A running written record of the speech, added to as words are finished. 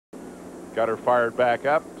got her fired back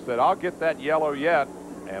up, said, I'll get that yellow yet,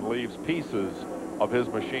 and leaves pieces of his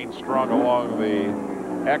machine strung along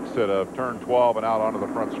the exit of turn 12 and out onto the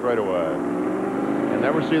front straightaway. And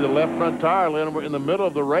never see the left front tire, Lynn. We're in the middle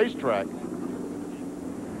of the racetrack.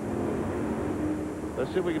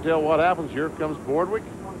 Let's see if we can tell what happens. Here comes Bordwick.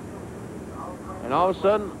 And all of a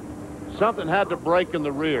sudden, something had to break in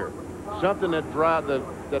the rear. Something that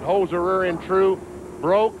holds the rear end true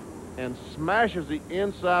broke and smashes the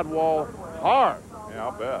inside wall hard. Yeah,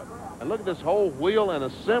 I'll bet. And look at this whole wheel and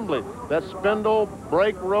assembly. That spindle,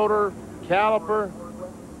 brake rotor, caliper,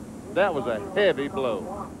 that was a heavy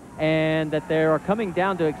blow. And that they are coming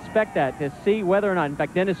down to expect that, to see whether or not, in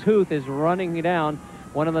fact, Dennis Huth is running down,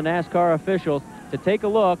 one of the NASCAR officials, to take a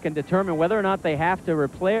look and determine whether or not they have to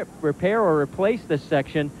repair or replace this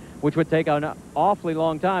section, which would take an awfully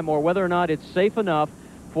long time, or whether or not it's safe enough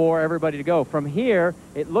for everybody to go. From here,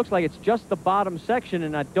 it looks like it's just the bottom section,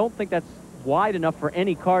 and I don't think that's wide enough for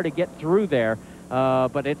any car to get through there,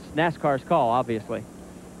 but it's NASCAR's call, obviously.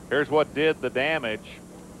 Here's what did the damage.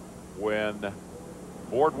 When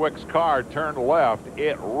Bordwick's car turned left,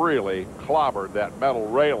 it really clobbered that metal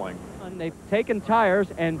railing. And they've taken tires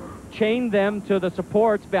and chained them to the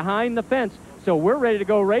supports behind the fence. So we're ready to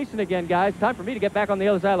go racing again, guys. Time for me to get back on the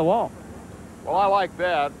other side of the wall. Well, I like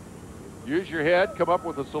that. Use your head, come up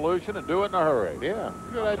with a solution, and do it in a hurry. Yeah,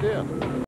 good idea.